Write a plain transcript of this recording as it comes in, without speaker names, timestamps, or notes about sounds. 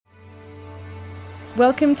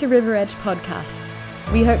Welcome to River Edge Podcasts.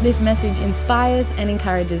 We hope this message inspires and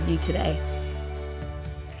encourages you today.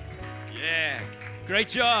 Yeah, great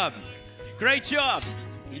job. Great job.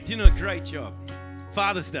 You're doing a great job.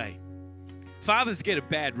 Father's Day. Fathers get a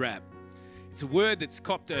bad rap. It's a word that's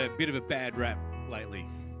copped a bit of a bad rap lately,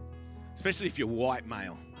 especially if you're white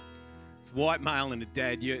male. White male and a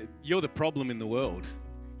dad, you're the problem in the world.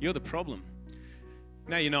 You're the problem.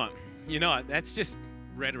 No, you're not. You're not. That's just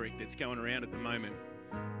rhetoric that's going around at the moment.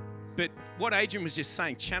 But what Adrian was just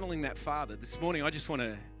saying, channeling that father, this morning I just want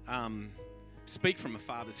to speak from a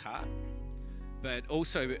father's heart, but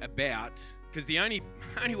also about, because the only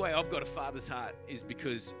way I've got a father's heart is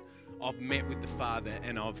because I've met with the Father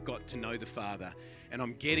and I've got to know the Father and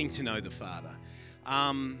I'm getting to know the Father.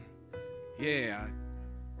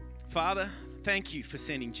 Father, thank you for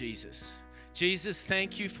sending Jesus. Jesus,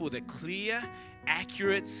 thank you for the clear,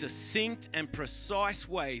 accurate, succinct, and precise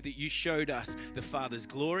way that you showed us the Father's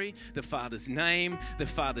glory, the Father's name, the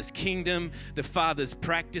Father's kingdom, the Father's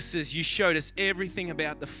practices. You showed us everything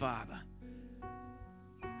about the Father.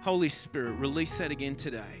 Holy Spirit, release that again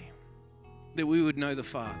today, that we would know the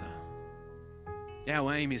Father.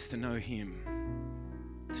 Our aim is to know Him,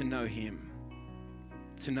 to know Him,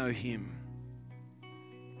 to know Him,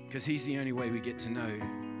 because He's the only way we get to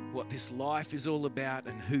know what this life is all about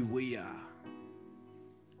and who we are.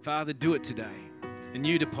 Father, do it today. A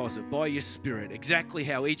new deposit by your Spirit, exactly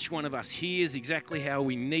how each one of us hears, exactly how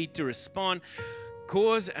we need to respond.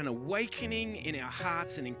 Cause an awakening in our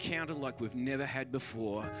hearts, an encounter like we've never had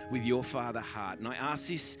before with your Father heart. And I ask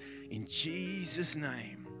this in Jesus'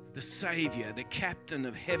 name, the Savior, the captain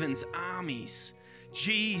of heaven's armies,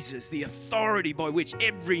 Jesus, the authority by which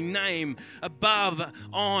every name above,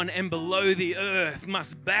 on, and below the earth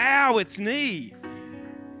must bow its knee.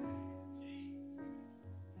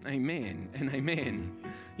 Amen and amen.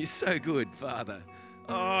 You're so good, Father.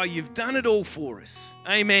 Oh, you've done it all for us.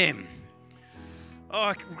 Amen.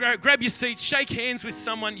 Oh, grab your seats, shake hands with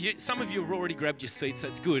someone. Some of you have already grabbed your seats.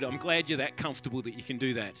 That's good. I'm glad you're that comfortable that you can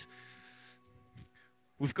do that.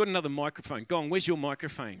 We've got another microphone. Gong, where's your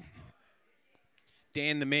microphone?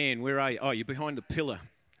 Dan the man, where are you? Oh, you're behind the pillar.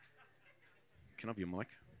 Can I have your mic?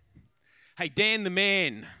 Hey, Dan the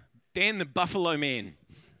man. Dan the Buffalo man.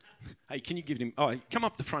 Hey, can you give him... Oh, come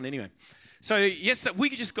up the front anyway. So, yes, we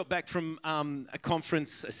just got back from a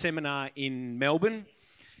conference, a seminar in Melbourne,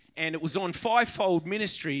 and it was on fivefold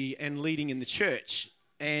ministry and leading in the church.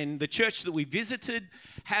 And the church that we visited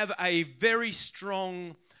have a very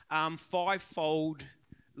strong fivefold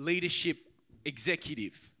leadership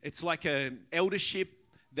executive. It's like an eldership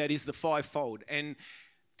that is the fivefold. And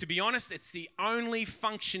to be honest, it's the only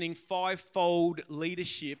functioning fivefold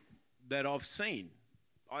leadership that I've seen.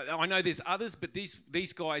 I know there's others, but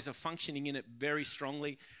these guys are functioning in it very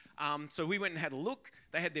strongly. So we went and had a look.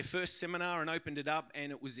 They had their first seminar and opened it up,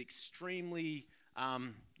 and it was extremely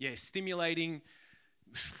stimulating,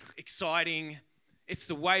 exciting. It's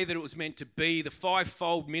the way that it was meant to be. The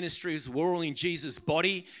fivefold ministries were all in Jesus'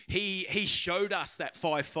 body. He showed us that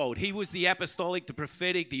fivefold. He was the apostolic, the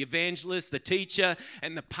prophetic, the evangelist, the teacher,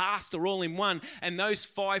 and the pastor all in one. And those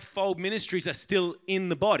fivefold ministries are still in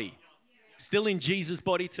the body. Still in Jesus'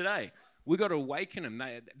 body today. We've got to awaken them.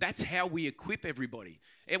 That's how we equip everybody.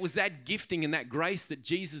 It was that gifting and that grace that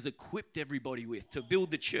Jesus equipped everybody with to build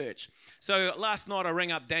the church. So last night I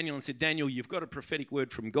rang up Daniel and said, Daniel, you've got a prophetic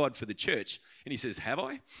word from God for the church. And he says, have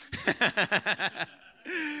I?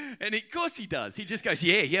 And of course he does. He just goes,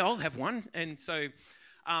 yeah, I'll have one. And so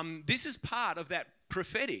this is part of that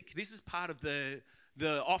prophetic. This is part of the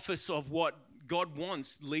office of what God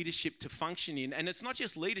wants leadership to function in. And it's not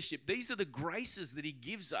just leadership. These are the graces that he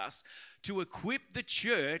gives us to equip the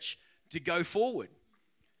church to go forward.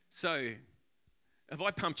 So, have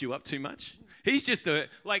I pumped you up too much? He's just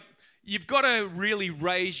you've got to really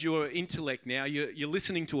raise your intellect now. You're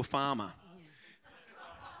listening to a farmer.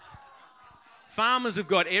 Farmers have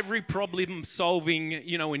got every problem-solving,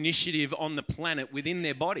 initiative on the planet within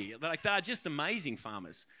their body. They're just amazing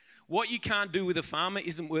farmers. What you can't do with a farmer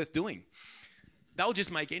isn't worth doing. They'll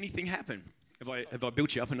just make anything happen. Have I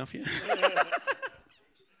built you up enough yet?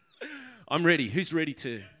 I'm ready. Who's ready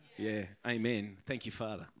to? Yeah, amen. Thank you,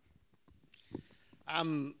 Father.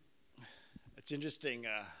 It's interesting.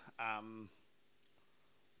 I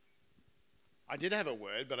did have a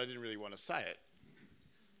word, but I didn't really want to say it.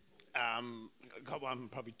 I got one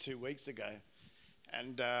probably 2 weeks ago.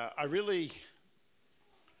 And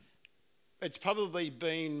it's probably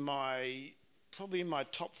been in my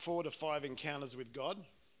top 4 to 5 encounters with God.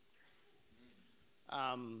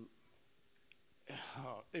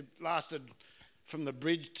 It lasted from the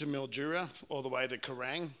bridge to Mildura all the way to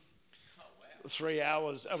Kerrang. 3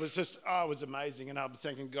 hours. It was amazing. And I was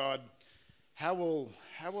thinking, God, how will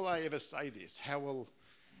I ever say this? How will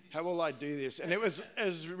I do this? And it was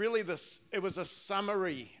really it was a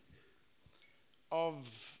summary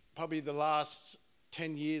of probably the last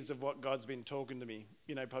 10 years of what God's been talking to me,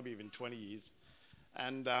 probably even 20 years.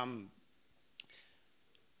 And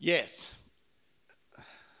yes,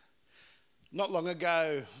 not long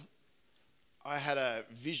ago, I had a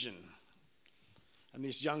vision, and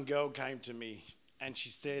this young girl came to me, and she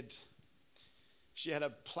said, she had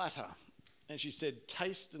a platter, and she said,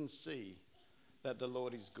 "Taste and see that the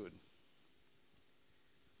Lord is good."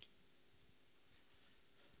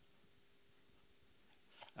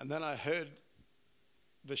 And then I heard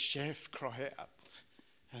the chef cry out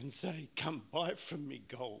and say, "Come buy from me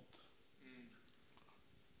gold.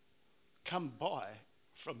 Come buy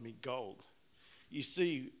from me gold." You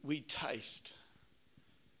see, we taste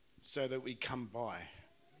so that we come buy.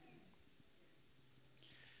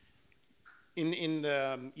 In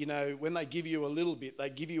the, when they give you a little bit, they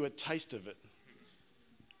give you a taste of it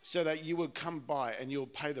so that you will come by and you'll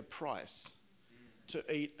pay the price to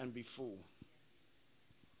eat and be full.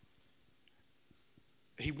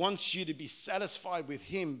 He wants you to be satisfied with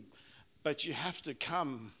him, but you have to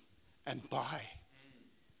come and buy.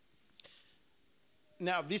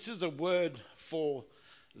 Now, this is a word for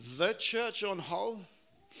the church on whole,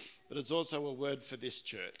 but it's also a word for this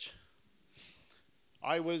church.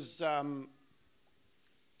 I was,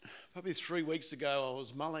 probably 3 weeks ago, I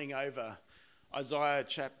was mulling over Isaiah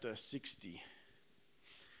chapter 60.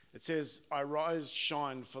 It says, "Arise,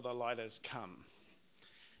 shine, for the light has come,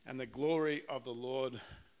 and the glory of the Lord,"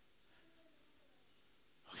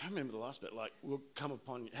 I can't remember the last bit, "will come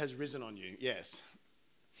upon you, has risen on you." Yes.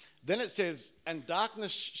 Then it says, "And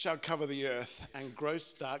darkness shall cover the earth, and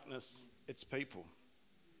gross darkness its people."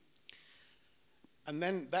 And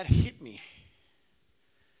then that hit me.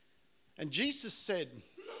 And Jesus said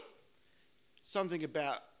something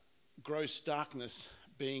about gross darkness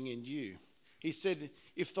being in you. He said,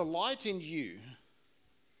 if the light in you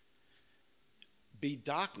be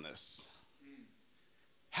darkness,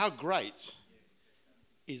 how great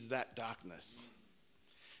is that darkness?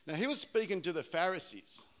 Now, he was speaking to the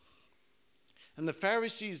Pharisees. And the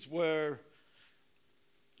Pharisees were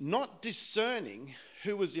not discerning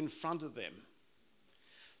who was in front of them.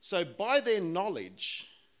 So by their knowledge,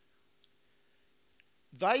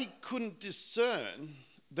 they couldn't discern,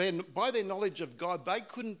 by their knowledge of God, they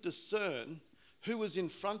couldn't discern who was in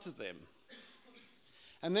front of them.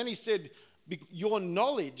 And then he said, your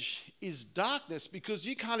knowledge is darkness because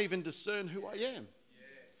you can't even discern who I am.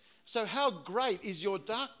 So how great is your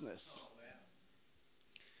darkness?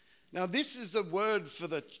 Now, this is a word for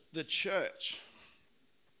the church.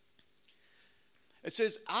 It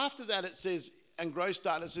says, after that it says, and gross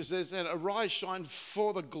darkness, it says, then arise, shine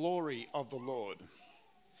for the glory of the Lord.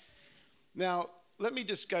 Now, let me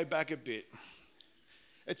just go back a bit.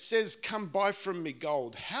 It says, come buy from me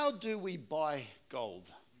gold. How do we buy gold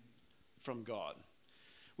from God?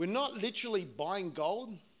 We're not literally buying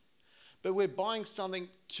gold, but we're buying something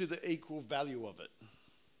to the equal value of it.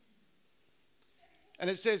 And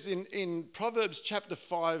it says in Proverbs chapter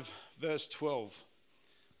 5, verse 12,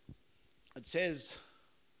 it says,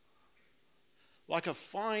 like a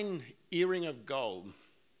fine earring of gold.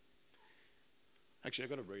 Actually, I've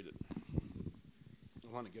got to read it.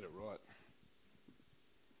 I want to get it right.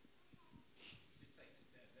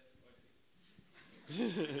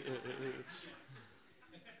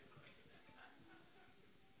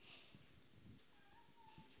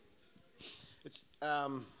 It's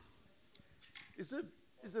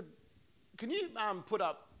can you put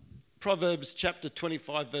up Proverbs chapter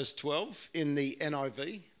 25 verse 12 in the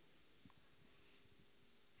NIV?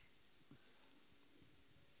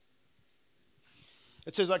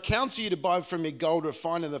 It says, I counsel you to buy from me gold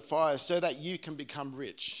refined in the fire so that you can become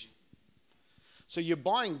rich. So you're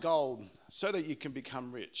buying gold so that you can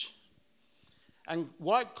become rich. And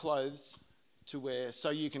white clothes to wear so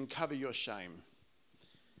you can cover your shame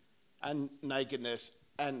and nakedness,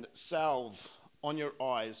 and salve on your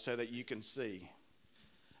eyes so that you can see.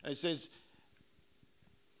 And it says,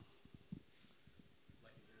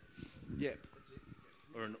 yeah.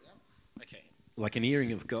 Like an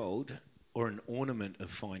earring of gold or an ornament of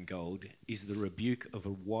fine gold is the rebuke of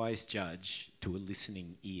a wise judge to a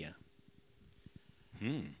listening ear.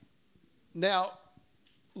 Now,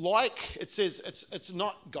 like it says, it's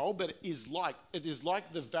not gold, but it is like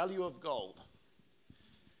the value of gold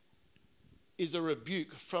is a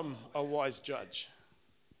rebuke from a wise judge.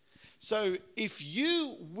 So if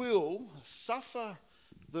you will suffer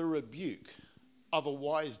the rebuke of a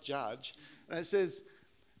wise judge, and it says,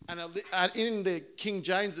 And in the King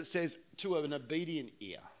James it says, to an obedient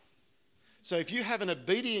ear. So if you have an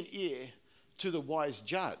obedient ear to the wise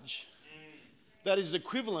judge, that is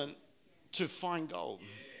equivalent to fine gold.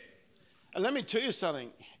 And let me tell you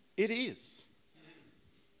something, it is.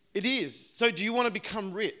 It is. So do you want to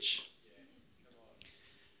become rich?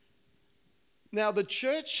 Now the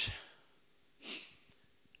church,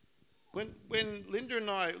 when Linda and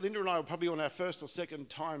I were probably on our first or second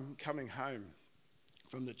time coming home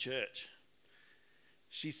from the church,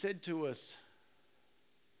 she said to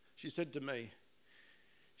me,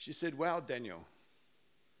 wow, Daniel,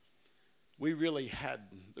 we really had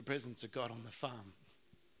the presence of God on the farm.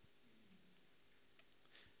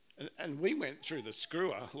 And we went through the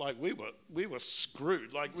screwer, like we were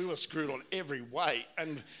screwed, like we were screwed on every way.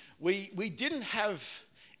 And we didn't have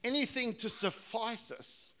anything to suffice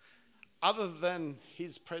us other than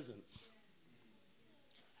his presence.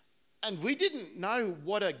 And we didn't know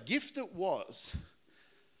what a gift it was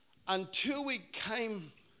until we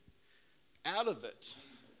came out of it.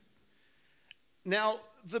 Now,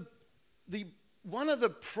 the one of the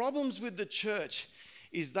problems with the church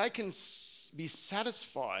is they can be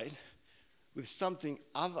satisfied with something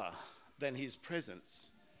other than his presence.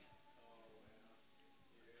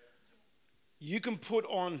 You can put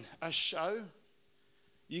on a show,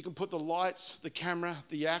 you can put the lights, the camera,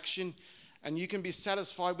 the action, and you can be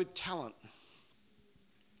satisfied with talent.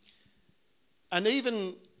 And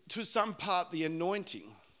even to some part the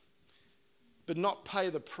anointing, but not pay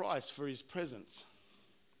the price for his presence.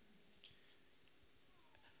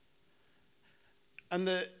 And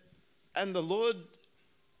the Lord,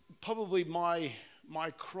 probably my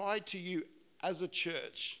cry to you as a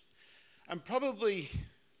church, and probably,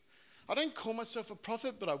 I don't call myself a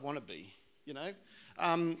prophet, but I want to be, you know.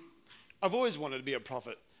 I've always wanted to be a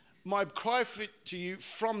prophet. My cry to you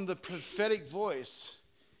from the prophetic voice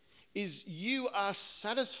is you are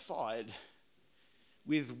satisfied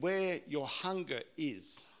with where your hunger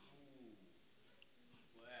is.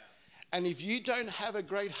 And if you don't have a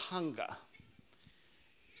great hunger,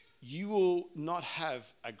 you will not have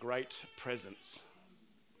a great presence.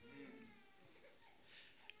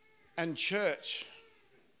 And church,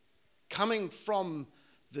 coming from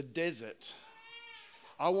the desert,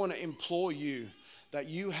 I want to implore you that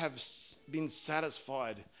you have been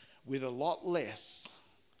satisfied with a lot less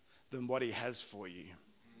than what he has for you.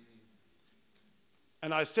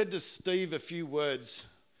 And I said to Steve a few words,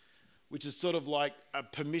 which is sort of like a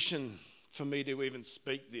permission for me to even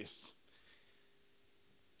speak this,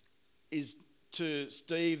 is to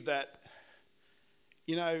Steve that,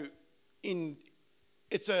 you know,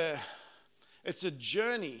 it's a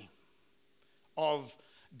journey of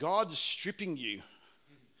God stripping you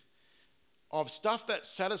of stuff that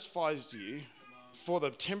satisfies you for the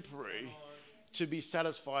temporary to be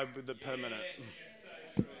satisfied with the permanent.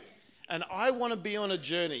 And I want to be on a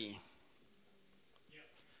journey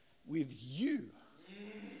with you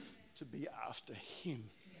to be after him.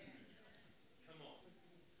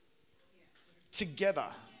 Together.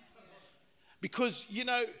 Because, you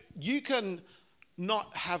know, you can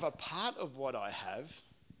not have a part of what I have.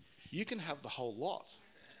 You can have the whole lot.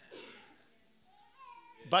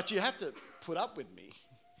 But you have to put up with me.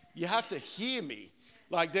 You have to hear me.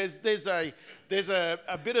 Like there's a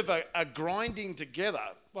bit of a grinding together.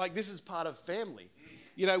 Like this is part of family.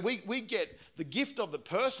 You know, we get the gift of the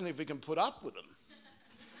person if we can put up with them.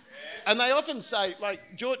 And they often say, like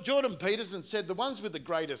Jordan Peterson said, the ones with the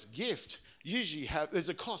greatest gift usually there's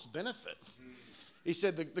a cost benefit. He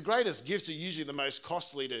said the greatest gifts are usually the most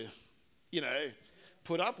costly to, you know,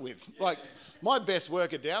 put up with. Like my best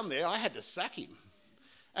worker down there, I had to sack him.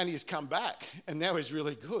 And he's come back, and now he's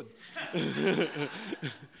really good.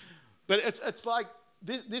 But it's like,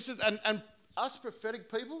 this is, and us prophetic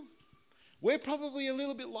people, we're probably a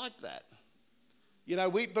little bit like that. You know,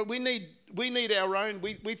 we need our own,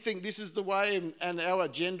 we think this is the way and our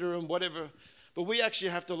agenda and whatever, but we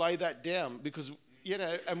actually have to lay that down because, you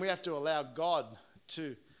know, and we have to allow God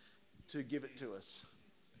to give it to us.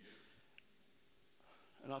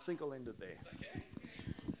 And I think I'll end it there. Okay.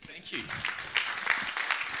 Thank you.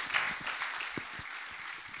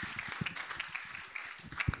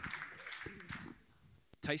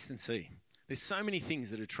 Taste and see. There's so many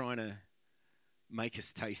things that are trying to make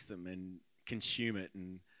us taste them and consume it,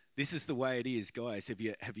 and this is the way it is, guys.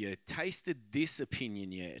 Have you tasted this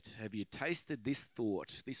opinion yet? Have you tasted this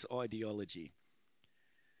thought, this ideology?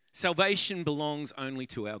 Salvation belongs only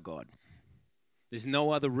to our God. There's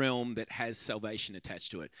no other realm that has salvation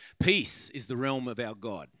attached to it. Peace is the realm of our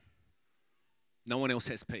God. No one else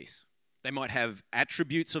has peace. They might have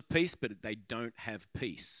attributes of peace, but they don't have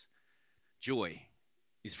peace. Joy,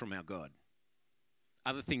 is from our God.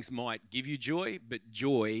 Other things might give you joy, but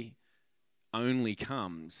joy only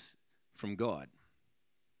comes from God.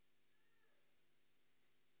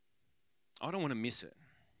 I don't want to miss it.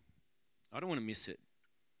 I don't want to miss it.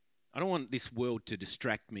 I don't want this world to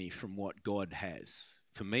distract me from what God has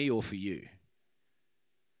for me or for you.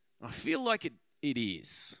 I feel like it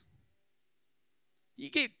is. You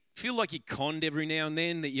feel like you're conned every now and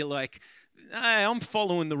then, that you're like, hey, I'm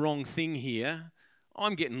following the wrong thing here.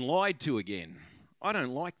 I'm getting lied to again. I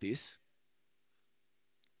don't like this.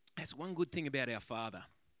 That's one good thing about our Father.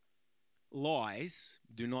 Lies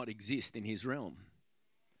do not exist in his realm.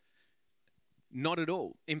 Not at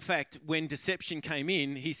all. In fact, when deception came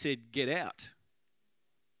in, he said, get out,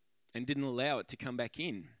 and didn't allow it to come back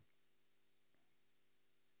in.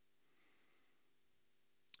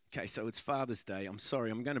 Okay, so it's Father's Day. I'm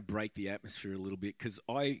sorry, I'm going to break the atmosphere a little bit because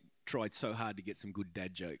I tried so hard to get some good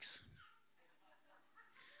dad jokes.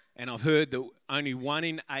 And I've heard that only 1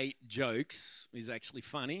 in 8 jokes is actually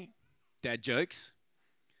funny, dad jokes.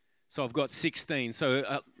 So I've got 16.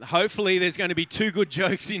 So hopefully there's going to be 2 good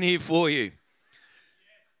jokes in here for you.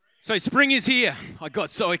 So spring is here. I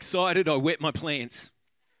got so excited I wet my plants.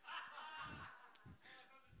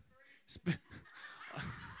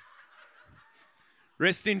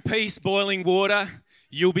 Rest in peace, boiling water.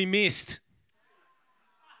 You'll be missed.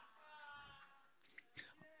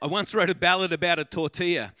 I once wrote a ballad about a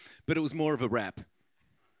tortilla, but it was more of a rap.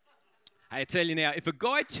 I tell you now, if a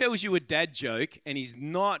guy tells you a dad joke and he's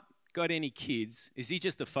not got any kids, is he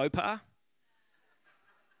just a faux pas?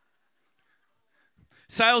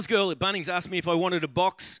 Sales girl at Bunnings asked me if I wanted a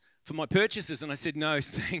box for my purchases, and I said, no,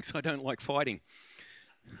 thanks, I don't like fighting.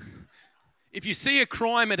 If you see a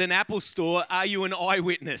crime at an Apple store, are you an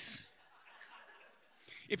eyewitness?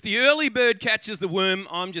 If the early bird catches the worm,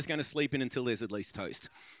 I'm just going to sleep in until there's at least toast.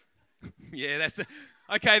 Yeah,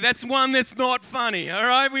 that's one that's not funny, all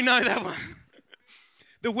right? We know that one.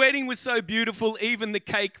 The wedding was so beautiful, even the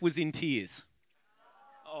cake was in tears.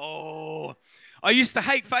 Oh, I used to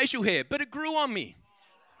hate facial hair, but it grew on me.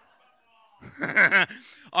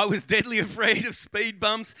 I was deadly afraid of speed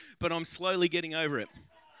bumps, but I'm slowly getting over it.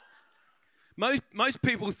 Most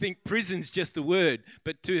people think prison's just a word,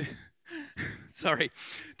 but to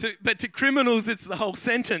criminals it's the whole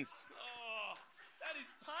sentence. Oh, that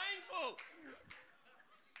is painful.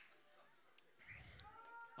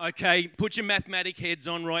 Okay, put your mathematic heads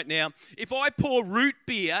on right now. If I pour root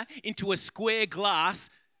beer into a square glass,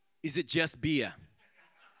 is it just beer?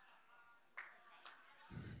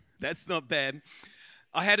 That's not bad.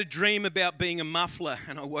 I had a dream about being a muffler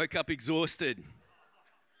and I woke up exhausted.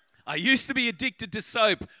 I used to be addicted to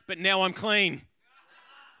soap, but now I'm clean.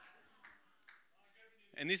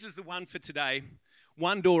 And this is the one for today.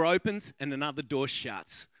 One door opens and another door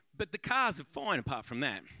shuts. But the cars are fine apart from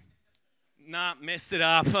that. Nah, messed it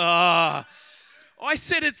up. Oh, I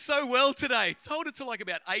said it so well today. Told it to like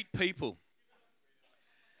about 8 people.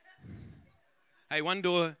 Hey, one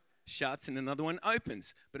door shuts and another one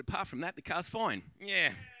opens. But apart from that, the car's fine.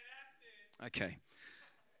 Yeah. Okay.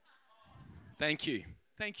 Thank you.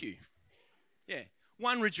 Yeah.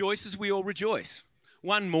 One rejoices, we all rejoice.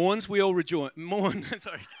 One mourns, we all mourn.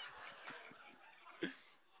 Sorry.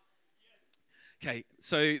 Okay,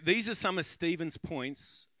 so these are some of Stephen's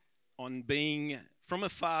points on being from a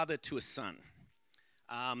father to a son.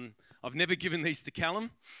 I've never given these to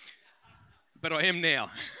Callum, but I am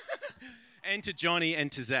now. And to Johnny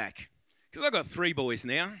and to Zach. Because I've got 3 boys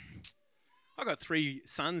now. I've got 3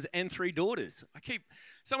 sons and 3 daughters.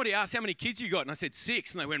 Somebody asked how many kids you got, and I said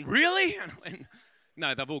 6, and they went, really? And I went,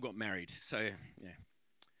 no, they've all got married. So, yeah.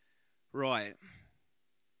 Right.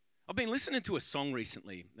 I've been listening to a song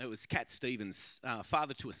recently. It was Cat Stevens,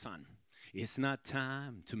 Father to a Son. It's not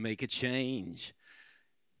time to make a change.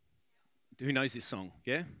 Who knows this song?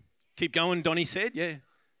 Yeah? Keep going, Donnie said. Yeah.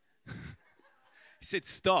 He said,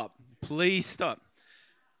 stop. Please stop.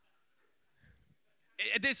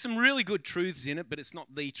 There's some really good truths in it, but it's not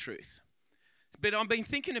the truth. But I've been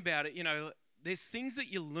thinking about it, there's things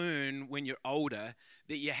that you learn when you're older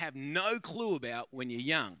that you have no clue about when you're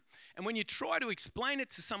young. And when you try to explain it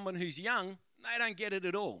to someone who's young, they don't get it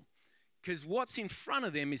at all. Because what's in front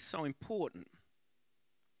of them is so important.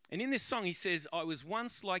 And in this song, he says, I was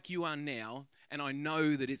once like you are now, and I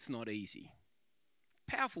know that it's not easy.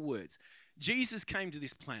 Powerful words. Jesus came to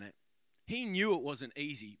this planet. He knew it wasn't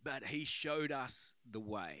easy, but he showed us the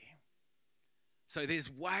way. So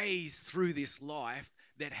there's ways through this life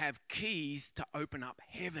that have keys to open up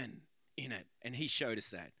heaven in it. And he showed us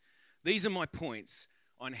that. These are my points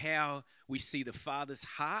on how we see the Father's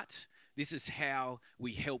heart. This is how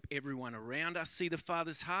we help everyone around us see the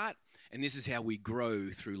Father's heart. And this is how we grow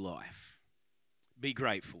through life. Be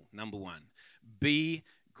grateful, number one. Be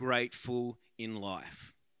grateful in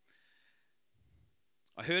life.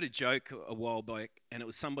 I heard a joke a while back, and it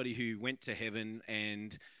was somebody who went to heaven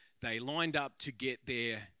and they lined up to get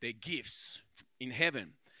their gifts in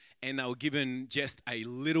heaven, and they were given just a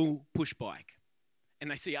little push bike.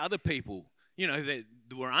 And they see other people, that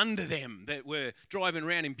were under them, that were driving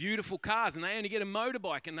around in beautiful cars, and they only get a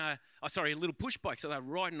motorbike, and a little push bike, so they're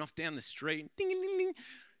riding off down the street. Ding, ding, ding.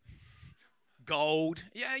 Gold.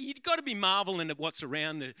 Yeah, you've got to be marveling at what's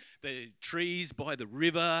around the trees by the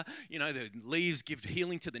river. The leaves give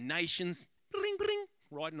healing to the nations. Bling, bling,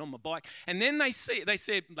 riding on my bike. And then they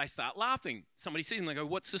start laughing. Somebody sees them, they go,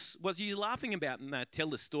 what are you laughing about? And they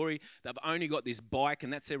tell the story. They've only got this bike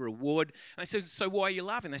and that's their reward. And I said, so why are you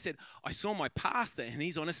laughing? They said, I saw my pastor and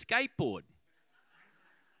he's on a skateboard.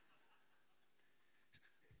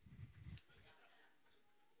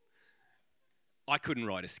 I couldn't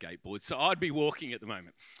ride a skateboard, so I'd be walking at the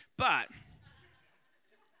moment. But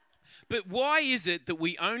why is it that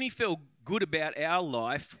we only feel good about our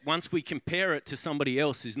life once we compare it to somebody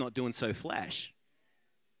else who's not doing so flash?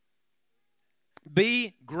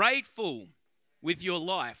 Be grateful with your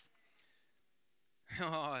life.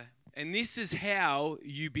 And this is how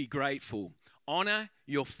you be grateful. Honor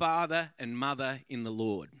your father and mother in the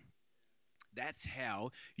Lord. That's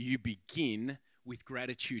how you begin with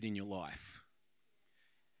gratitude in your life.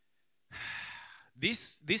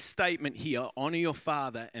 This statement here, honor your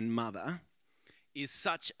father and mother, is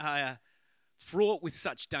fraught with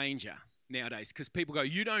such danger nowadays, because people go,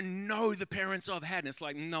 you don't know the parents I've had. And it's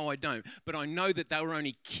like, no, I don't. But I know that they were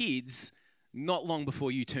only kids not long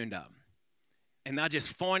before you turned up. And they're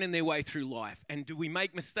just finding their way through life. And do we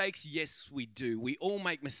make mistakes? Yes, we do. We all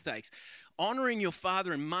make mistakes. Honoring your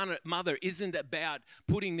father and mother isn't about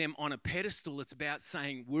putting them on a pedestal. It's about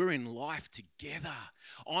saying we're in life together.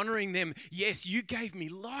 Honoring them, yes, you gave me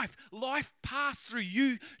life. Life passed through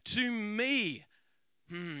you to me.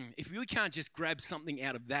 If we can't just grab something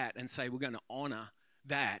out of that and say we're going to honor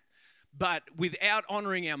that, but without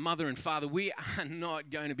honoring our mother and father, we are not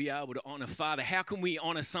going to be able to honor Father. How can we not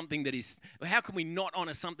honor something that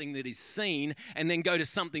is seen and then go to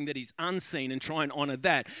something that is unseen and try and honor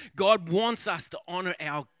that? God wants us to honor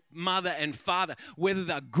our mother and father, whether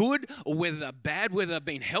they're good or whether they're bad, whether they've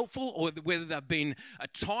been helpful or whether they've been a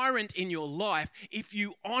tyrant in your life. If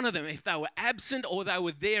you honor them, if they were absent or they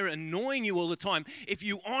were there annoying you all the time, if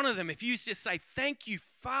you honor them, if you just say, thank you,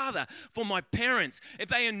 Father, for my parents, if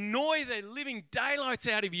they annoy the living daylights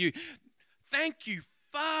out of you, thank you,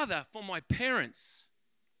 Father, for my parents.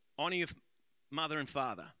 Honor your mother and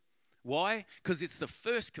father. Why? Because it's the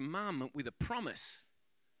first commandment with a promise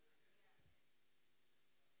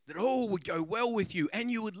that all would go well with you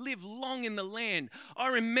and you would live long in the land. I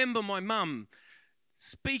remember my mum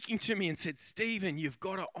speaking to me and said, Stephen, you've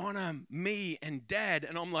got to honor me and Dad.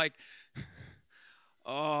 And I'm like,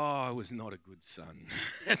 I was not a good son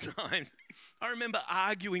at times. I remember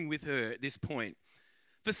arguing with her at this point.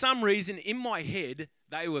 For some reason, in my head,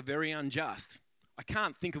 they were very unjust. I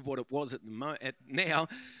can't think of what it was now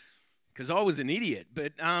because I was an idiot.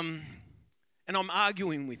 But and I'm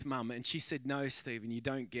arguing with Mum, and she said, no, Stephen, you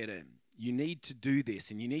don't get it. You need to do this,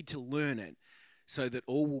 and you need to learn it so that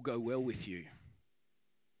all will go well with you.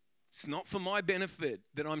 It's not for my benefit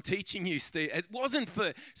that I'm teaching you, Steve. It wasn't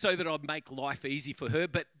so that I'd make life easy for her,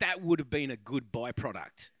 but that would have been a good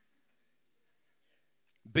byproduct.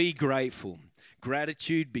 Be grateful.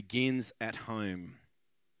 Gratitude begins at home.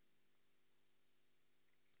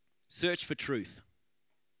 Search for truth.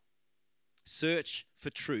 Search for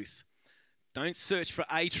truth. Don't search for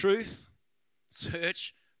a truth.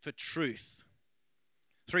 Search for truth.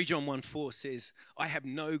 3 John 1:4 says, I have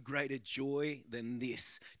no greater joy than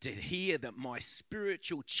this, to hear that my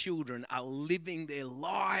spiritual children are living their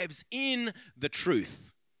lives in the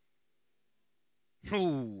truth.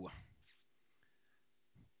 Ooh.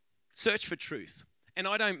 Search for truth. And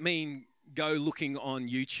I don't mean go looking on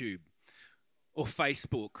YouTube or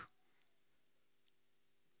Facebook.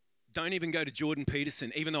 Don't even go to Jordan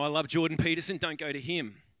Peterson. Even though I love Jordan Peterson, don't go to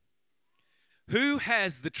him. Who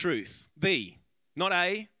has the truth? The. Not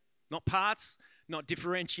A, not parts, not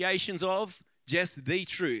differentiations of, just the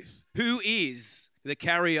truth. Who is the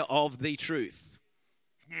carrier of the truth?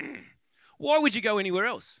 Why would you go anywhere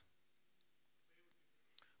else?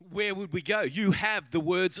 Where would we go? You have the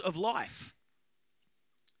words of life.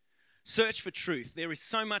 Search for truth. There is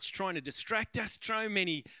so much trying to distract us, so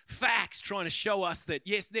many facts trying to show us that,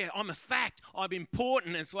 yes, I'm a fact, I'm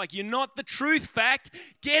important. And it's like, you're not the truth fact.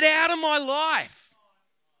 Get out of my life.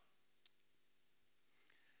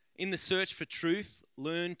 In the search for truth,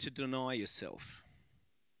 learn to deny yourself.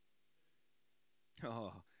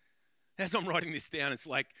 Oh, as I'm writing this down, it's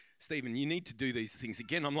like, Stephen, you need to do these things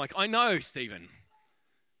again. I'm like, I know, Stephen.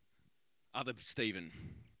 Other Stephen.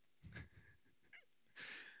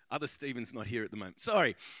 Other Stephen's not here at the moment.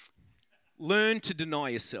 Sorry. Learn to deny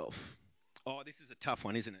yourself. Oh, this is a tough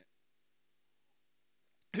one, isn't it?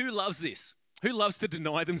 Who loves this? Who loves to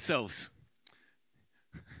deny themselves?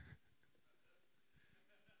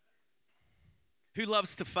 Who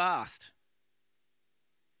loves to fast?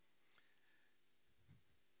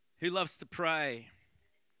 Who loves to pray?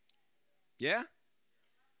 Yeah?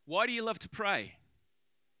 Why do you love to pray?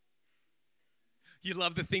 You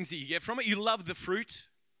love the things that you get from it. You love the fruit.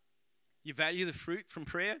 You value the fruit from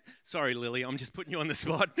prayer. Sorry, Lily, I'm just putting you on the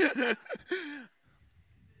spot.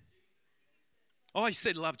 Oh, you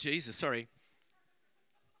said love Jesus. Sorry.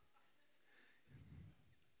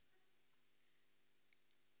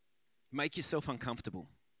 Make yourself uncomfortable.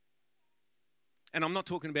 And I'm not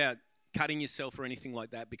talking about cutting yourself or anything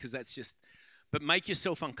like that, because that's just, but make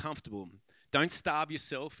yourself uncomfortable. Don't starve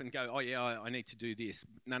yourself and go, oh yeah, I need to do this.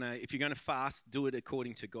 No, if you're going to fast, do it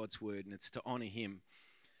according to God's word, and it's to honor him.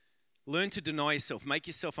 Learn to deny yourself. Make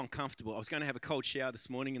yourself uncomfortable. I was going to have a cold shower this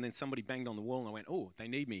morning, and then somebody banged on the wall, and I went, oh, they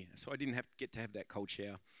need me. So I didn't get to have that cold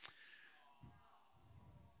shower.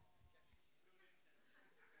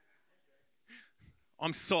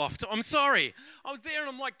 I'm soft. I'm sorry. I was there and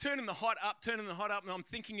I'm like turning the hot up, and I'm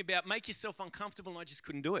thinking about make yourself uncomfortable, and I just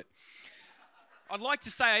couldn't do it. I'd like to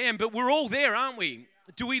say I am, but we're all there, aren't we?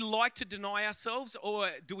 Do we like to deny ourselves, or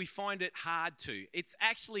do we find it hard to? It's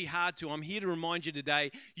actually hard to. I'm here to remind you today,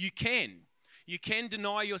 you can. You can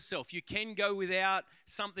deny yourself. You can go without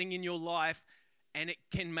something in your life, and it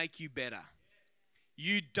can make you better.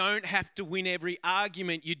 You don't have to win every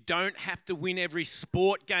argument. You don't have to win every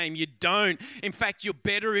sport game. You don't. In fact, you're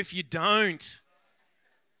better if you don't.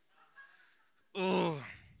 Oh.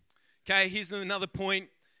 Okay, here's another point.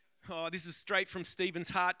 Oh, this is straight from Stephen's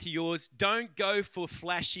heart to yours. Don't go for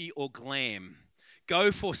flashy or glam.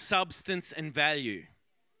 Go for substance and value.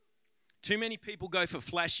 Too many people go for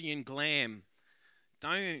flashy and glam.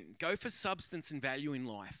 Don't. Go for substance and value in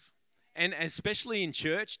life. And especially in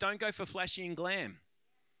church, don't go for flashy and glam.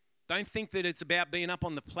 Don't think that it's about being up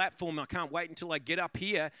on the platform. I can't wait until I get up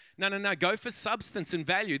here. No. Go for substance and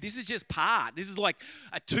value. This is just part. This is like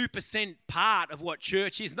a 2% part of what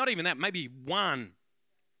church is. Not even that, maybe one.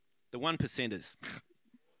 The 1%ers.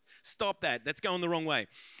 Stop that. That's going the wrong way.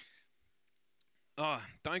 Oh,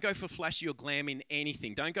 don't go for flashy or glam in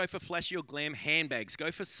anything. Don't go for flashy or glam handbags.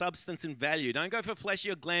 Go for substance and value. Don't go for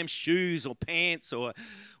flashy or glam shoes or pants or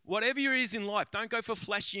whatever it is in life. Don't go for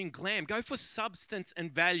flashy and glam. Go for substance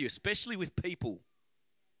and value, especially with people.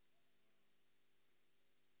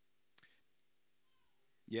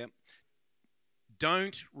 Yep.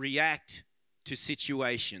 Don't react to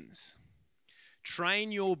situations.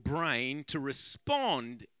 Train your brain to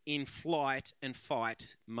respond in flight and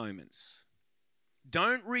fight moments.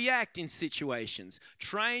 Don't react in situations.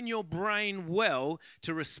 Train your brain well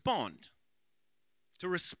to respond. To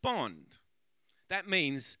respond. That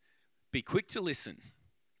means be quick to listen,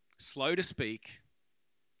 slow to speak,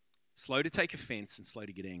 slow to take offense, and slow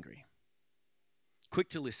to get angry. Quick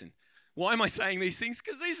to listen. Why am I saying these things?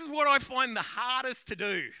 Because this is what I find the hardest to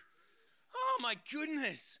do. Oh my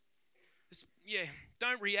goodness. Yeah,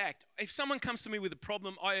 don't react. If someone comes to me with a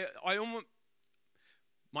problem, I almost...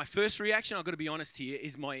 My first reaction, I've got to be honest here,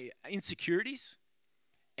 is my insecurities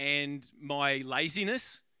and my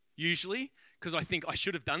laziness, usually, because I think I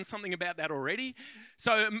should have done something about that already.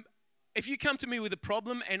 So if you come to me with a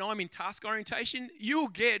problem and I'm in task orientation, you'll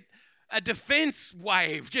get a defense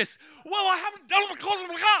wave. Just, well, I haven't done it because of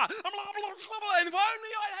blah, blah, blah, and if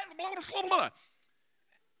only I had blah, blah, blah, blah.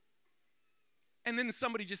 And then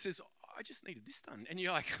somebody just says, I just needed this done. And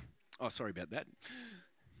you're like, oh, sorry about that.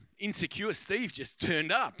 Insecure Steve just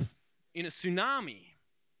turned up in a tsunami.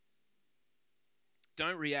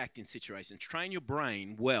 Don't react in situations. Train your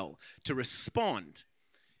brain well to respond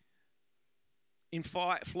in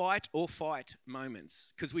flight or fight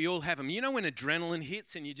moments, because we all have them. You know when adrenaline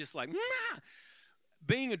hits and you're just like, nah.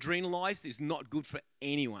 Being adrenalized is not good for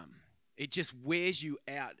anyone. It just wears you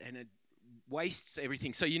out and it wastes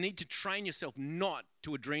everything. So you need to train yourself not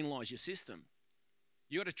to adrenalize your system.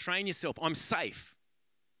 You got to train yourself. I'm safe.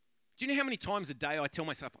 Do you know how many times a day I tell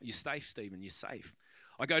myself, you're safe, Stephen, you're safe.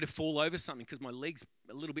 I go to fall over something because my leg's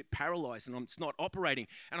a little bit paralyzed and it's not operating.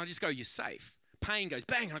 And I just go, you're safe. Pain goes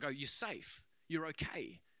bang and I go, you're safe. You're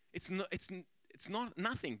okay. It's not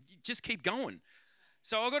nothing. You just keep going.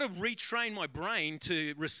 So I've got to retrain my brain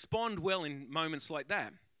to respond well in moments like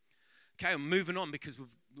that. Okay, I'm moving on because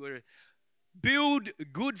Build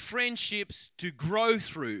good friendships to grow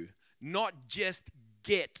through, not just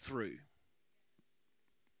get through.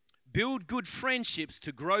 Build good friendships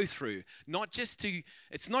to grow through,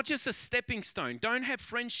 it's not just a stepping stone. Don't have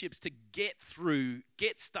friendships to get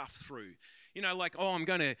stuff through. You know, like, I'm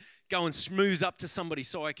going to go and schmooze up to somebody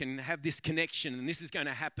so I can have this connection and this is going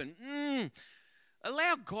to happen.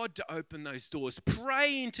 Allow God to open those doors.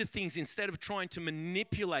 Pray into things instead of trying to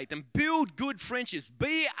manipulate them. Build good friendships.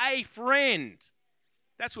 Be a friend.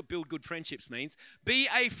 That's what build good friendships means. Be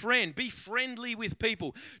a friend. Be friendly with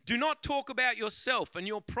people. Do not talk about yourself and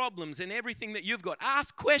your problems and everything that you've got.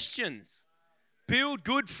 Ask questions. Build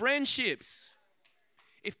good friendships.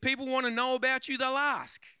 If people want to know about you, they'll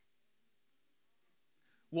ask.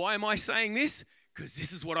 Why am I saying this? Because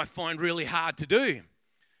this is what I find really hard to do.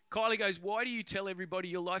 Kylie goes, why do you tell everybody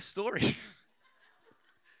your life story?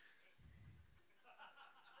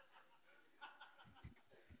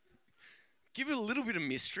 Give it a little bit of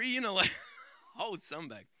mystery, like hold some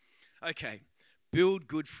back. Okay, build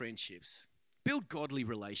good friendships. Build godly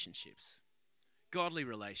relationships. Godly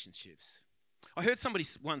relationships. I heard somebody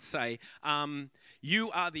once say,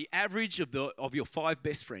 you are the average of your 5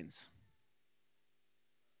 best friends.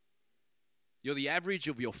 You're the average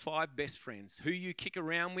of your 5 best friends. Who you kick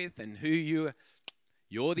around with and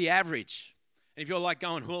you're the average. And if you're like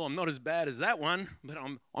going, well, I'm not as bad as that one, but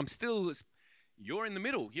I'm still, you're in the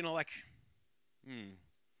middle,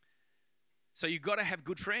 So you've got to have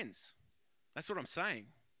good friends. That's what I'm saying.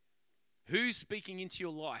 Who's speaking into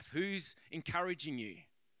your life? Who's encouraging you?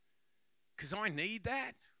 Because I need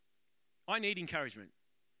that. I need encouragement.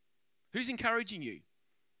 Who's encouraging you?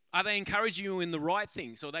 Are they encouraging you in the right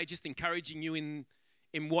things, or are they just encouraging you in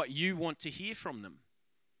what you want to hear from them?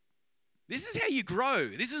 This is how you grow.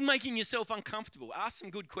 This is making yourself uncomfortable. Ask some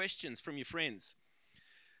good questions from your friends.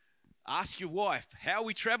 Ask your wife, how are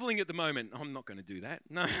we traveling at the moment? I'm not going to do that.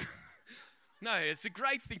 No. No, it's a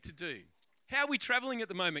great thing to do. How are we traveling at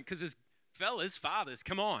the moment? Because as fellas, fathers,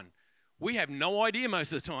 come on. We have no idea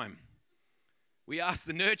most of the time. We ask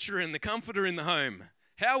the nurturer and the comforter in the home,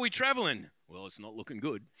 how are we traveling? Well, it's not looking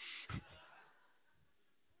good.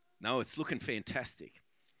 No, it's looking fantastic.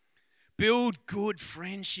 Build good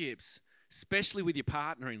friendships, especially with your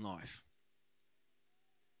partner in life.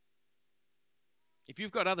 If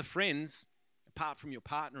you've got other friends apart from your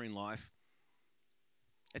partner in life,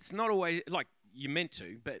 it's not always like you're meant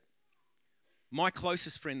to, but my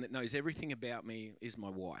closest friend that knows everything about me is my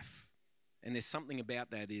wife. And there's something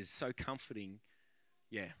about that is so comforting,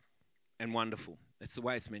 and wonderful. That's the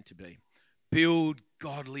way it's meant to be. Build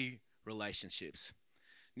godly relationships.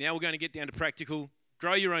 Now we're going to get down to practical.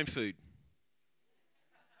 Grow your own food.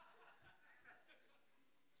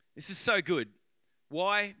 This is so good.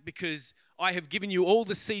 Why? Because I have given you all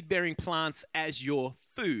the seed-bearing plants as your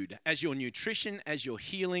food, as your nutrition, as your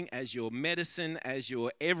healing, as your medicine, as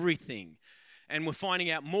your everything. And we're finding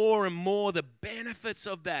out more and more the benefits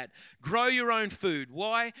of that. Grow your own food.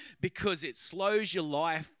 Why? Because it slows your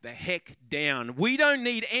life the heck down. We don't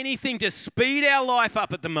need anything to speed our life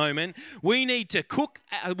up at the moment. We need to cook.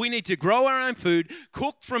 We need to grow our own food,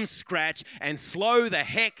 cook from scratch, and slow the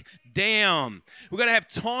heck down. We've got to have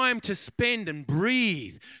time to spend and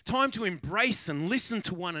breathe, time to embrace and listen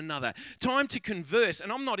to one another, time to converse.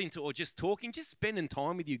 And I'm not into just talking, just spending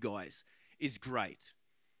time with you guys is great.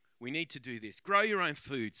 We need to do this. Grow your own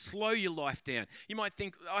food. Slow your life down. You might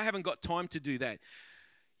think, I haven't got time to do that.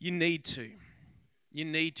 You need to. You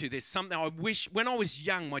need to. There's something I wish, when I was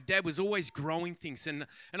young, my dad was always growing things. And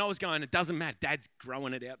I was going, it doesn't matter. Dad's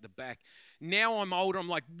growing it out the back. Now I'm older. I'm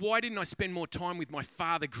like, why didn't I spend more time with my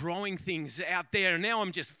father growing things out there? And now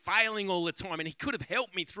I'm just failing all the time. And he could have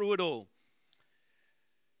helped me through it all.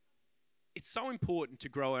 It's so important to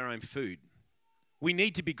grow our own food. We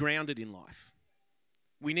need to be grounded in life.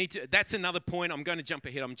 We need to, that's another point. I'm going to jump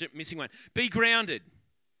ahead. I'm missing one. Be grounded.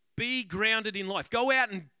 Be grounded in life. Go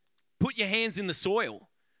out and put your hands in the soil.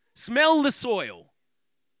 Smell the soil.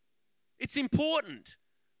 It's important.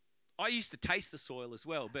 I used to taste the soil as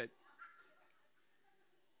well, but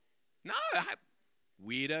no,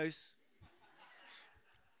 weirdos.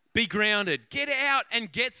 Be grounded. Get out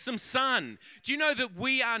and get some sun. Do you know that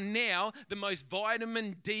we are now the most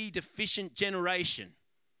vitamin D deficient generation?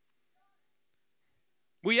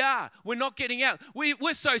 We are. We're not getting out. We're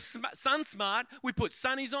so sun smart. We put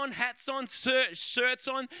sunnies on, hats on, shirts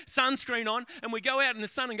on, sunscreen on, and we go out in the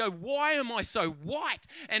sun and go, why am I so white?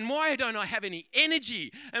 And why don't I have any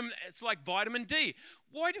energy? And it's like vitamin D.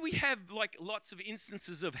 Why do we have like lots of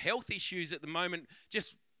instances of health issues at the moment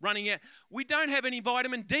just running out. We don't have any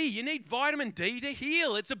vitamin D. You need vitamin D to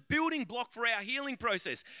heal. It's a building block for our healing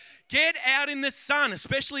process. Get out in the sun,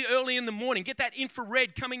 especially early in the morning. Get that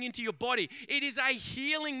infrared coming into your body. It is a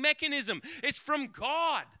healing mechanism. It's from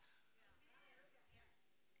God.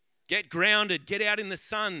 Get grounded. Get out in the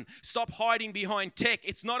sun. Stop hiding behind tech.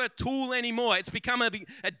 It's not a tool anymore. It's become an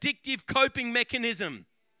addictive coping mechanism.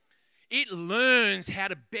 It learns how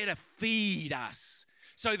to better feed us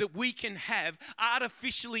so that we can have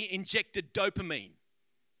artificially injected dopamine.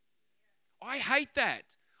 I hate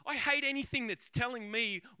that. I hate anything that's telling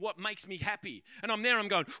me what makes me happy. And I'm there, I'm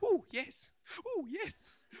going, oh, yes, oh,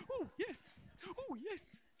 yes, oh, yes, oh,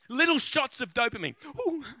 yes. Little shots of dopamine.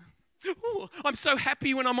 Oh, I'm so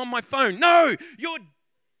happy when I'm on my phone. No, you're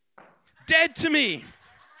dead to me.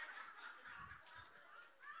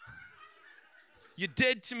 You're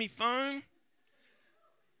dead to me, phone.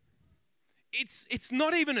 It's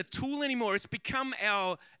not even a tool anymore. It's become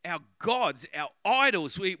our gods, our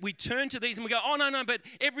idols. We turn to these and we go, oh, no, but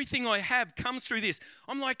everything I have comes through this.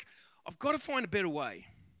 I'm like, I've got to find a better way.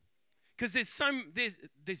 Because there's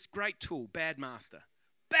this great tool, Bad Master.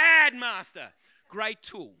 Bad Master, great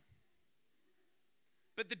tool.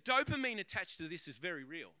 But the dopamine attached to this is very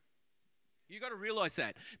real. You've got to realize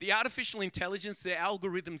that. The artificial intelligence, the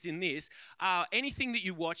algorithms in this, anything that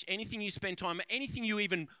you watch, anything you spend time, anything you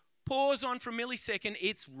even pause on for a millisecond,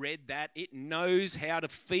 it's read that. It knows how to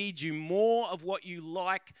feed you more of what you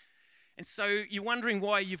like. And so you're wondering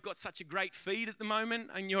why you've got such a great feed at the moment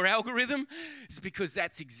in your algorithm. It's because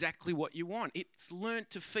that's exactly what you want. It's learnt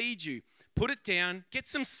to feed you. Put it down. Get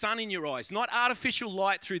some sun in your eyes. Not artificial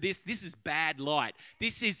light through this. This is bad light.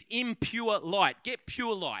 This is impure light. Get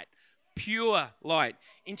pure light. Pure light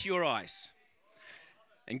into your eyes.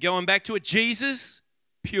 And going back to it, Jesus,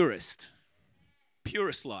 purest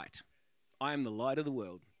light. I am the light of the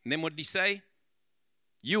world. And then what did he say?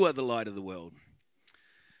 You are the light of the world.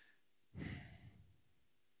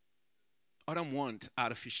 I don't want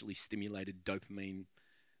artificially stimulated dopamine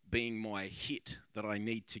being my hit that I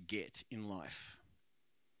need to get in life.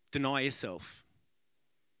 Deny yourself.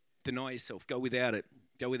 Deny yourself. Go without it.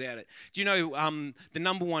 Go without it. Do you know the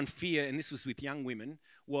number one fear, and this was with young women,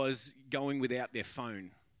 was going without their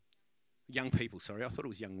phone. Young people, sorry. I thought it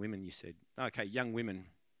was young women, you said. Okay, young women.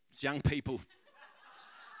 It's young people.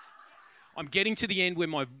 I'm getting to the end where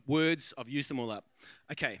my words, I've used them all up.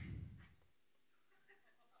 Okay.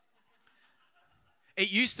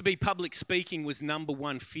 It used to be public speaking was number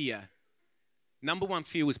one fear. Number one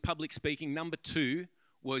fear was public speaking. Number two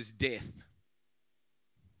was death.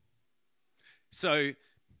 So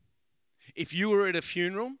if you were at a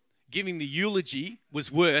funeral, giving the eulogy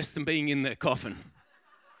was worse than being in the coffin.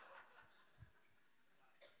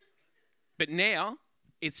 But now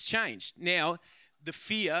it's changed. Now the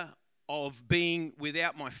fear of being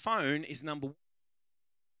without my phone is number one.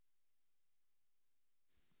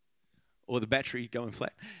 Or the battery going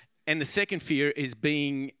flat. And the second fear is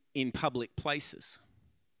being in public places.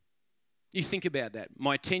 You think about that.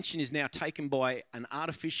 My attention is now taken by an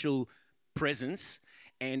artificial presence,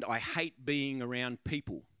 and I hate being around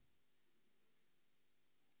people.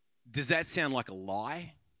 Does that sound like a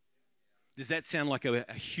lie? Does that sound like a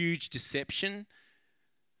huge deception?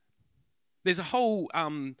 There's a whole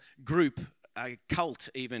group, a cult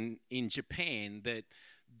even in Japan, that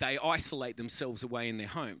they isolate themselves away in their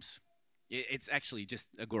homes. It's actually just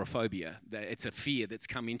agoraphobia. It's a fear that's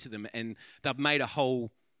come into them, and they've made a whole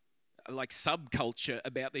subculture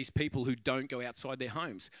about these people who don't go outside their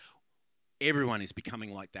homes. Everyone is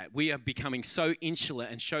becoming like that. We are becoming so insular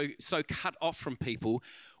and so cut off from people.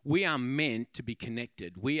 We are meant to be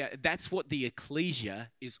connected. That's what the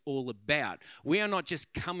ecclesia is all about. We are not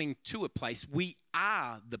just coming to a place. We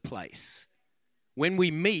are the place. When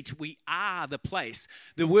we meet, we are the place.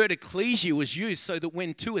 The word ecclesia was used so that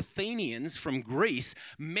when two Athenians from Greece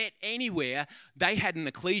met anywhere, they had an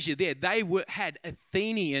ecclesia there. They had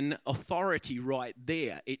Athenian authority right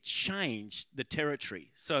there. It changed the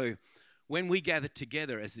territory. So when we gather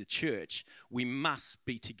together as the church, we must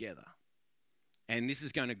be together. And this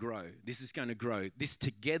is going to grow. This is going to grow. This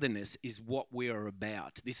togetherness is what we are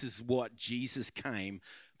about. This is what Jesus came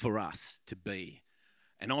for us to be.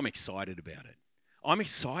 And I'm excited about it. I'm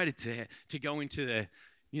excited to go into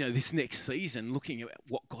this next season looking at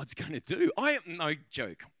what God's going to do. I am no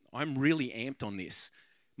joke. I'm really amped on this.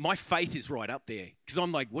 My faith is right up there because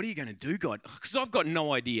I'm like, what are you going to do, God? Because I've got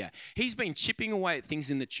no idea. He's been chipping away at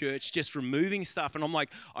things in the church, just removing stuff. And I'm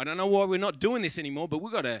like, I don't know why we're not doing this anymore, but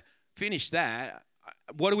we've got to finish that.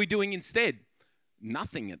 What are we doing instead?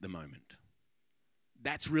 Nothing at the moment.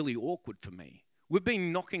 That's really awkward for me. We've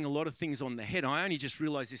been knocking a lot of things on the head. I only just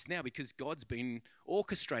realize this now because God's been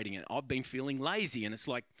orchestrating it. I've been feeling lazy, and it's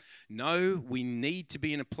like, no, we need to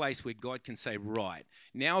be in a place where God can say, right,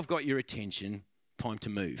 now I've got your attention, time to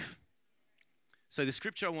move. So the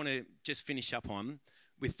scripture I want to just finish up on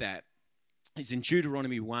with that is in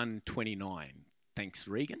Deuteronomy 1:29. Thanks,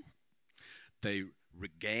 Regan. They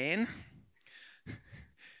began.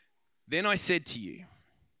 Then I said to you,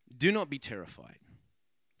 do not be terrified.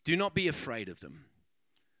 Do not be afraid of them.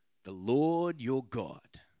 The Lord your God.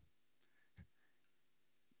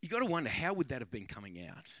 You got to wonder, how would that have been coming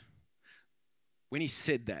out? When he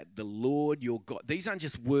said that, the Lord your God. These aren't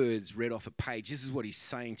just words read off a page. This is what he's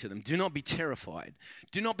saying to them. Do not be terrified.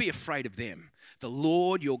 Do not be afraid of them. The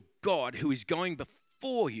Lord your God, who is going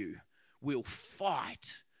before you, will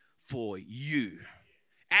fight for you,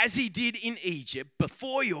 as he did in Egypt,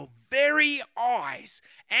 before your very eyes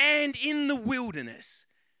and in the wilderness.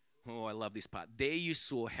 Oh, I love this part. There you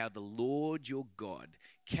saw how the Lord your God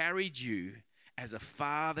carried you as a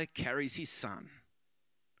father carries his son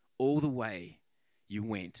all the way you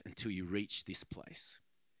went until you reached this place.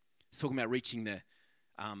 It's talking about reaching the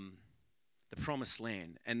promised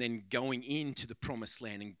land and then going into the promised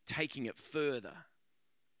land and taking it further.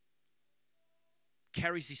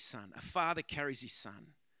 Carries his son. A father carries his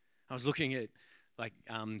son. I was looking at, like,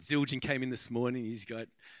 Zildjian came in this morning. He's got,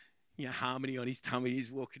 Harmony on his tummy. He's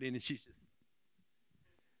walking in and she's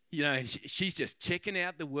just, she's just checking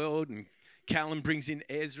out the world. And Callum brings in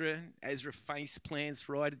Ezra. Ezra face plants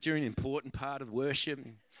right during an important part of worship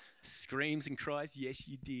and screams and cries, yes,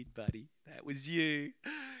 you did, buddy. That was you.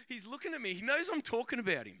 He's looking at me. He knows I'm talking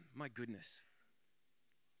about him. My goodness.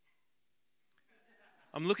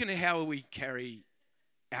 I'm looking at how we carry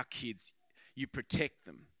our kids. You protect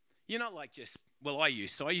them. You're not like just, I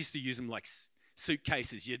used to use them like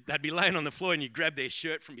suitcases. They'd be laying on the floor and you'd grab their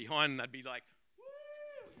shirt from behind and they'd be like, woo!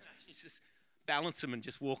 You just balance them and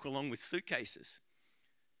just walk along with suitcases.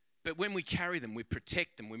 But when we carry them, we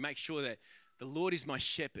protect them. We make sure that the Lord is my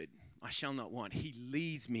shepherd. I shall not want. He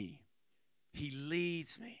leads me. He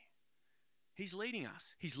leads me. He's leading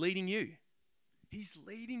us. He's leading you. He's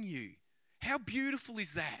leading you. How beautiful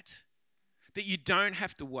is that? That you don't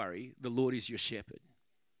have to worry. The Lord is your shepherd.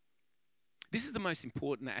 This is the most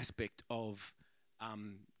important aspect of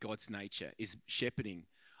God's nature, is shepherding.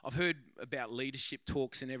 I've heard about leadership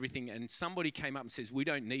talks and everything, and somebody came up and says, we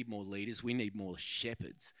don't need more leaders, we need more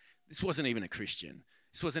shepherds. This wasn't even a Christian.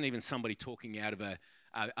 This wasn't even somebody talking out of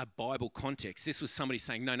a Bible context. This was somebody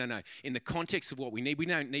saying, no. In the context of what we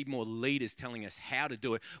don't need more leaders telling us how to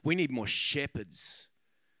do it. We need more shepherds.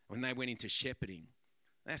 When they went into shepherding,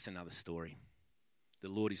 that's another story. The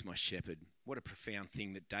Lord is my shepherd. What a profound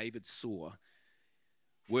thing that David saw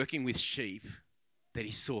working with sheep, that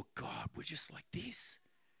he saw, God, we're just like this.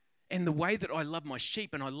 And the way that I love my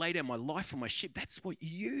sheep and I lay down my life for my sheep, that's what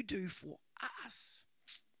you do for us.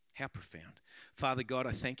 How profound. Father God,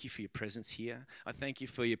 I thank you for your presence here. I thank you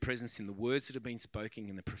for your presence in the words that have been spoken,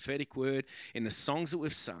 in the prophetic word, in the songs that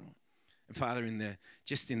we've sung. And Father, in the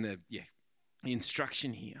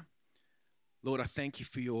instruction here. Lord, I thank you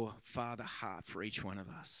for your Father heart for each one of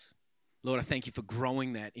us. Lord, I thank you for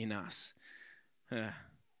growing that in us.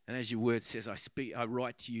 And as your word says, I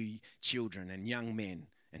write to you children and young men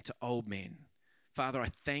and to old men. Father, I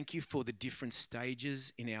thank you for the different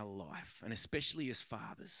stages in our life, and especially as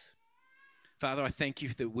fathers. Father, I thank you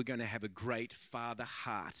that we're going to have a great father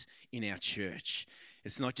heart in our church.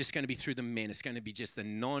 It's not just going to be through the men. It's going to be just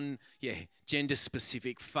the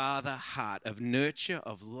gender-specific father heart of nurture,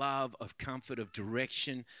 of love, of comfort, of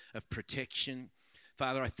direction, of protection.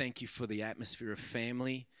 Father, I thank you for the atmosphere of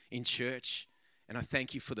family in church. And I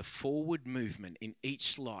thank you for the forward movement in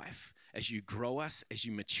each life as you grow us, as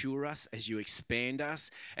you mature us, as you expand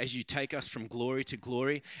us, as you take us from glory to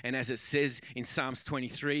glory. And as it says in Psalms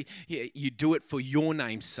 23, you do it for your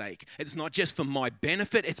name's sake. It's not just for my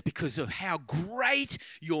benefit, it's because of how great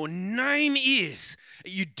your name is.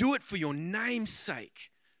 You do it for your name's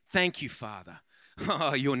sake. Thank you, Father.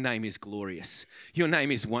 Oh, your name is glorious. Your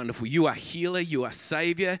name is wonderful. You are healer. You are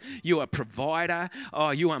savior. You are provider.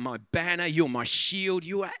 Oh, you are my banner. You are my shield.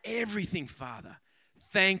 You are everything, Father.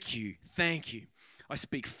 Thank you. Thank you. I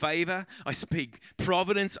speak favor. I speak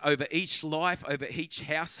providence over each life, over each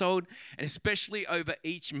household, and especially over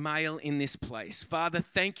each male in this place. Father,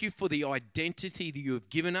 thank you for the identity that you have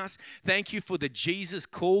given us. Thank you for the Jesus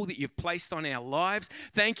call that you've placed on our lives.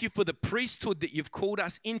 Thank you for the priesthood that you've called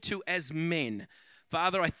us into as men.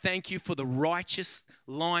 Father, I thank you for the righteous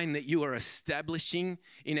line that you are establishing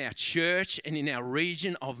in our church and in our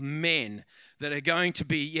region of men that are going to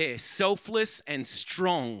be, selfless and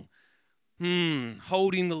strong.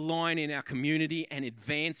 Holding the line in our community and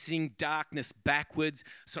advancing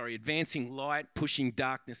light, pushing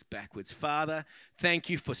darkness backwards. Father, thank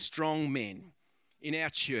you for strong men in our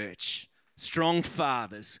church, strong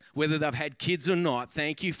fathers, whether they've had kids or not.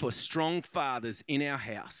 Thank you for strong fathers in our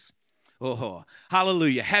house. Oh,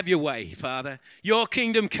 hallelujah. Have your way, Father. Your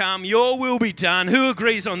kingdom come, your will be done. Who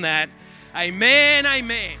agrees on that? Amen,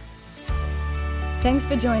 amen. Thanks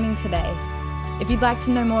for joining today. If you'd like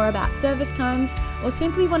to know more about service times or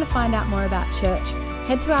simply want to find out more about church,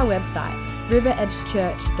 head to our website,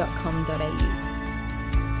 riveredgechurch.com.au.